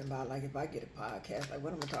talking about. Like if I get a podcast, like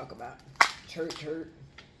what I'm gonna talk about? Church hurt.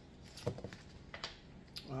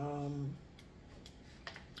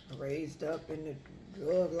 Raised up in the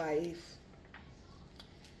drug life.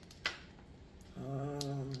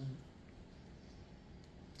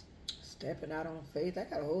 Stepping out on faith. I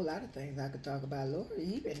got a whole lot of things I could talk about. Lord,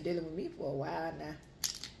 he been dealing with me for a while now.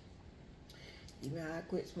 Even how I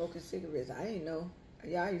quit smoking cigarettes. I ain't know.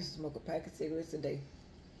 Yeah, I used to smoke a pack of cigarettes a day.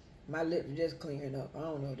 My lips are just clearing up. I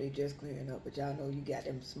don't know if they just clearing up, but y'all know you got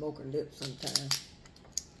them smoker lips sometimes.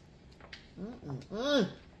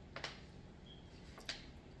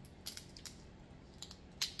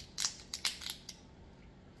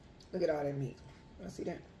 Look at all that meat. I see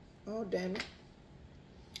that. Oh, damn it.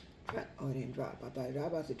 Oh, it didn't drop. I thought it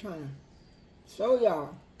dropped. I was trying to show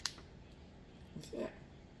y'all. What's that?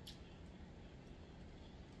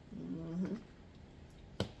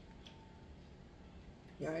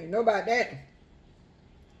 Y'all ain't know about that.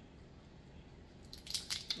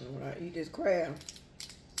 And when I eat this crab,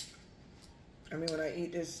 when I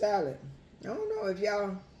eat this salad, I don't know if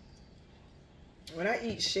y'all, when I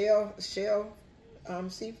eat shell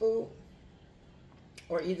seafood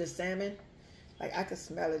or either salmon, like I can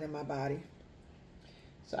smell it in my body.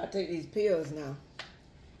 So I take these pills now.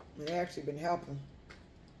 It's actually been helping.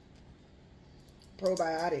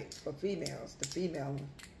 Probiotics for females, the female one.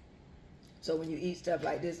 So when you eat stuff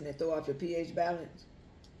like this and they throw off your pH balance,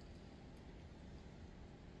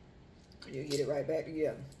 you get it right back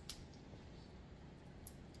together.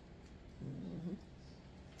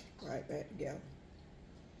 Right back together.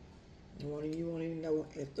 You won't even know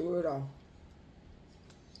it threw it off.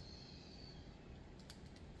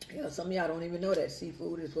 Yeah, some of y'all don't even know that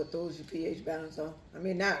seafood is what throws your pH balance off. I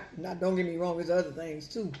mean, not don't get me wrong, there's other things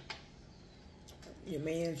too. Your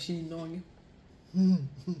man cheating on you.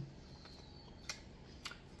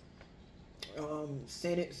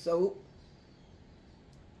 Scented soap.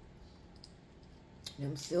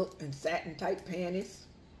 Them silk and satin type panties.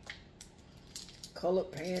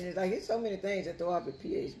 Colored panties. Like, it's so many things that throw off your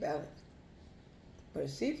pH balance. But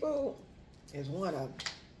seafood is one of them.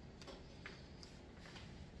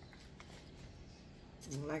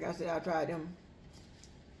 And like I said, I tried them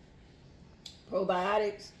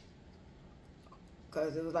probiotics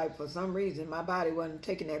because it was like, for some reason, my body wasn't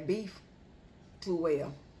taking that beef too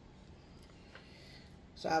well.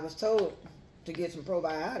 So I was told to get some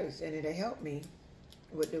probiotics, and it'll help me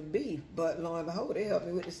with the beef. But lo and behold, it helped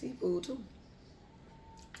me with the seafood too.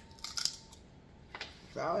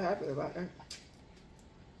 So I was happy about that.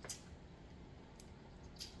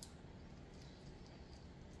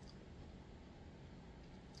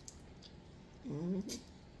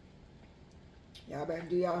 Y'all better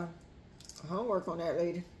do y'all homework on that,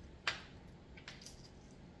 lady.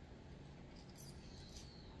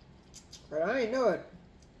 But I ain't know it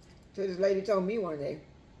till this lady told me one day.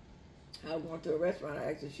 I was going to a restaurant.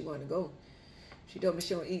 I asked her if she wanted to go. She told me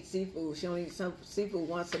she don't eat seafood. She only eat some seafood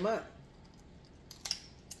once a month.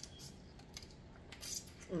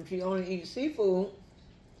 And she only eats seafood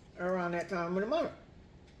around that time of the month.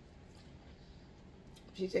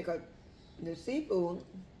 She take the seafood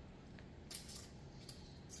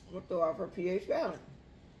will throw off her pH balance.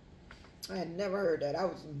 I had never heard that. I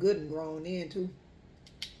was good and grown in too.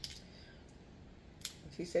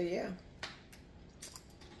 She said, yeah.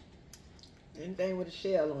 Anything with a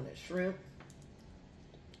shell on it. Shrimp,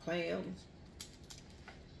 clams,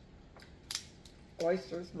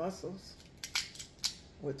 oysters, mussels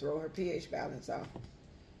would throw her pH balance off.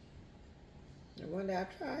 And one day I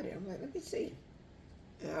tried it. I'm like, let me see.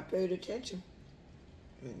 And I paid attention.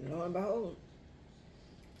 And lo and behold,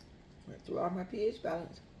 it threw off my pH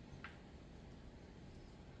balance.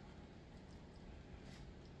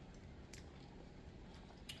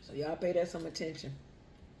 So y'all pay that some attention.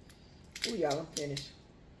 Ooh, y'all, I'm finished.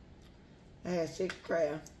 I had 6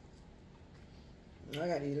 crabs. I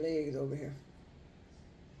got these legs over here.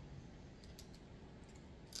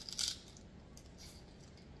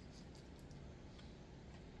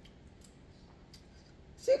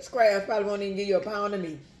 Six crabs probably won't even give you a pound of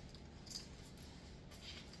meat.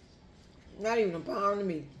 Not even a pound of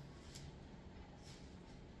meat.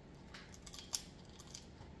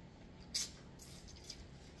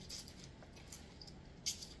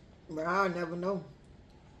 But I'll never know.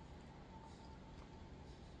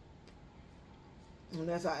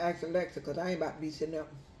 Unless I ask Alexa, because I ain't about to be sitting up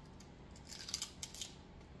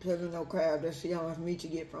telling no crab. Let's see how much meat you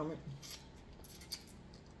get from it.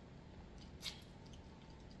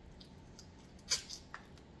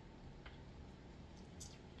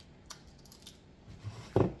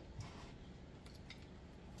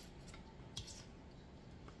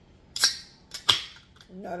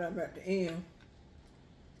 Now that I'm at the end,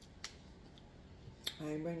 I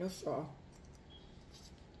ain't bring no straw.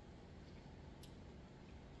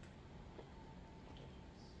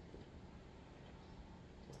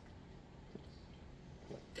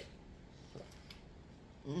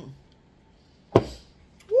 Ooh,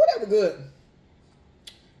 that was good.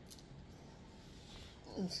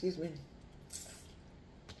 Excuse me.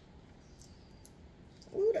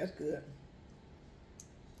 Ooh, that's good.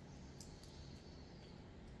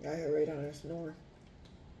 Y'all hear right on there snoring.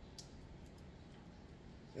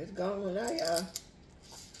 It's gone now, y'all.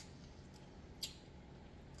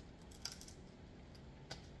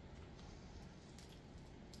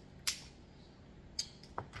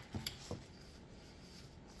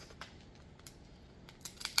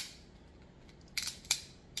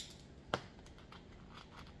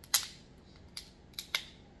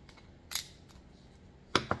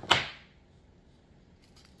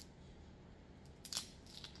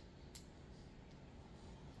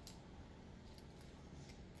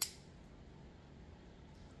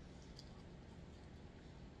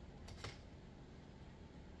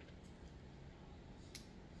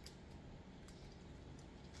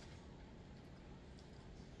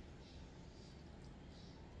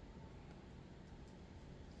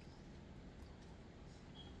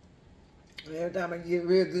 Every time I get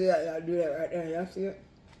real good, I do that right there. Y'all see it?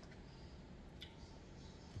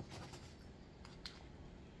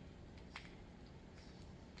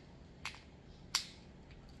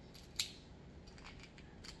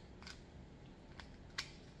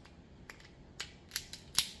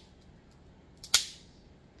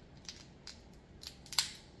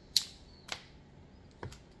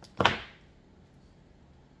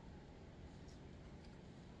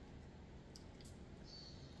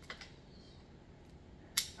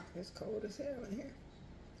 It's cold as hell in here.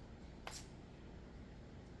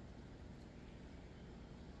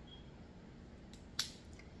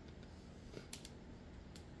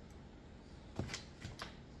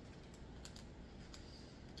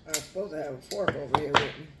 I was supposed to have a fork over here with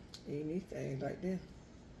me. Eating these things like this.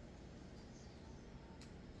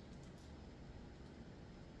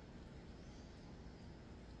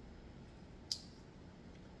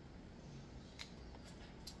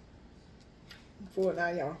 I'm full now,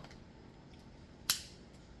 y'all.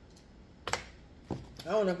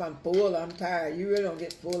 I don't know if I'm full or I'm tired. You really don't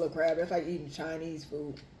get full of crab. It's like eating Chinese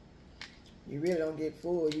food. You really don't get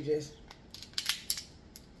full. You just,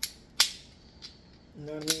 you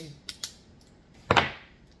know what I mean?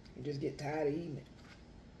 You just get tired of eating it.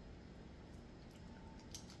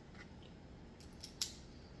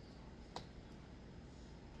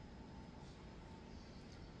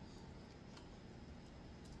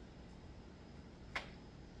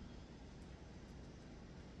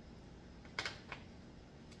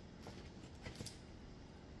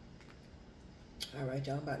 All right,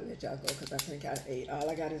 y'all, I'm about to let y'all go because I think I ate. All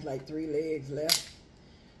I got is like 3 legs left.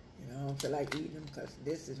 You know, I don't feel like eating them because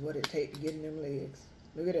this is what it takes to get in them legs.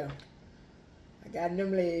 Look at them. I got in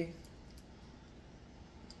them legs.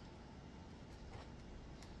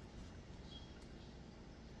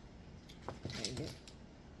 Dang it.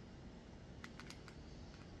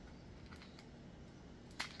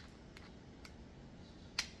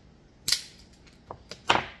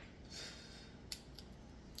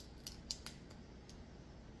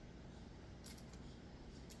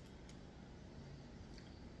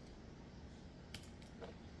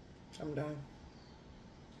 I'm done.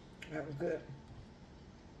 That was good.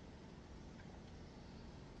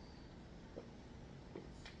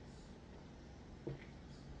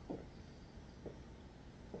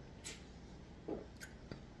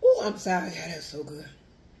 Oh, I'm sorry. Yeah, that's so good.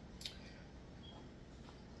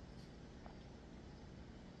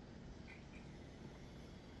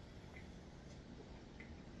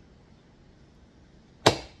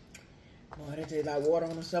 Boy, that tastes like water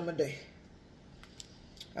on a summer day.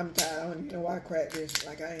 I'm tired. I don't even know why I cracked this.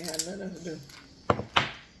 Like I ain't had nothing else to do.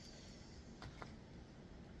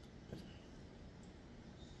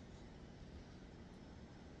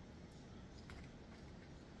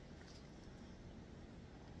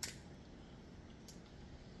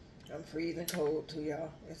 I'm freezing cold too, y'all.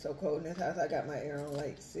 It's so cold in this house. I got my air on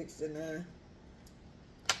like 69.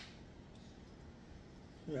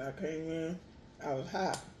 When I came in, I was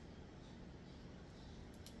hot.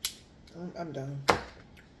 I'm done.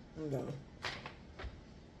 I'm done.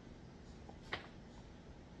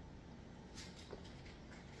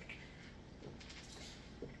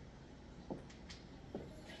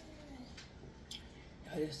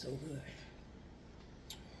 That is so good.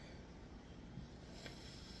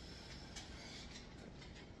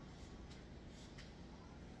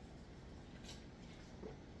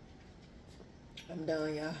 I'm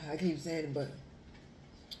done, y'all. I keep saying it, but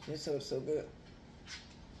it's so good.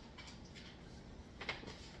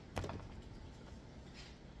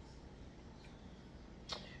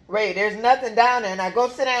 Ray, there's nothing down there. Now go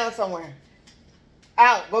sit down somewhere.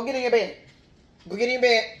 Out. Go get in your bed. Go get in your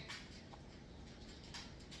bed.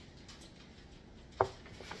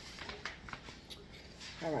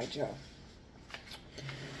 All right, y'all.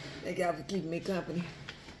 Thank y'all for keeping me company.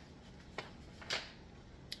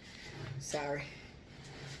 Sorry.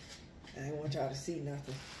 I didn't want y'all to see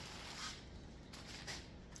nothing.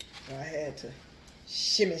 So I had to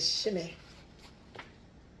shimmy.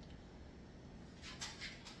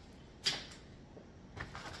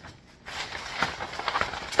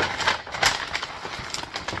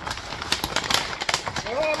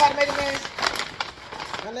 Don't worry about to make a mess.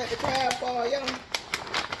 I let the crab fall, y'all.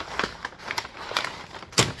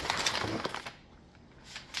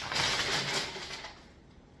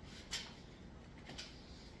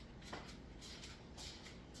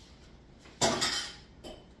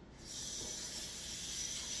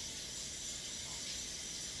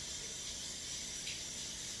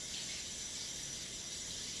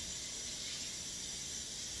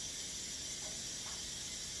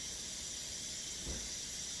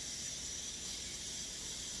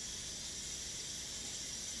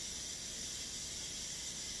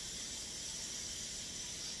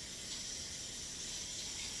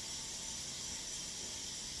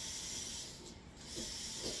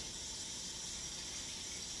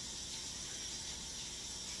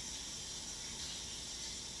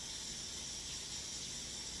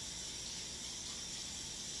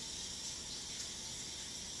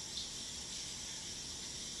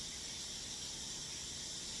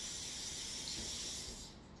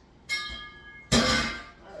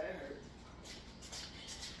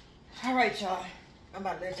 All right, y'all. I'm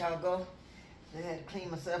about to let y'all go. I had to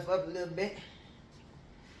clean myself up a little bit.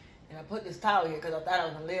 And I put this towel here because I thought I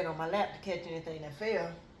was going to lay it on my lap to catch anything that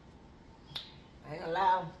fell. I ain't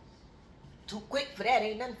allowed too quick for that.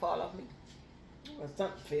 Ain't nothing fall off me. Well,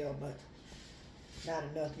 something fell, but not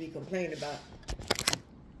enough to be complaining about.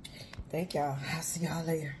 Thank y'all. I'll see y'all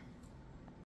later.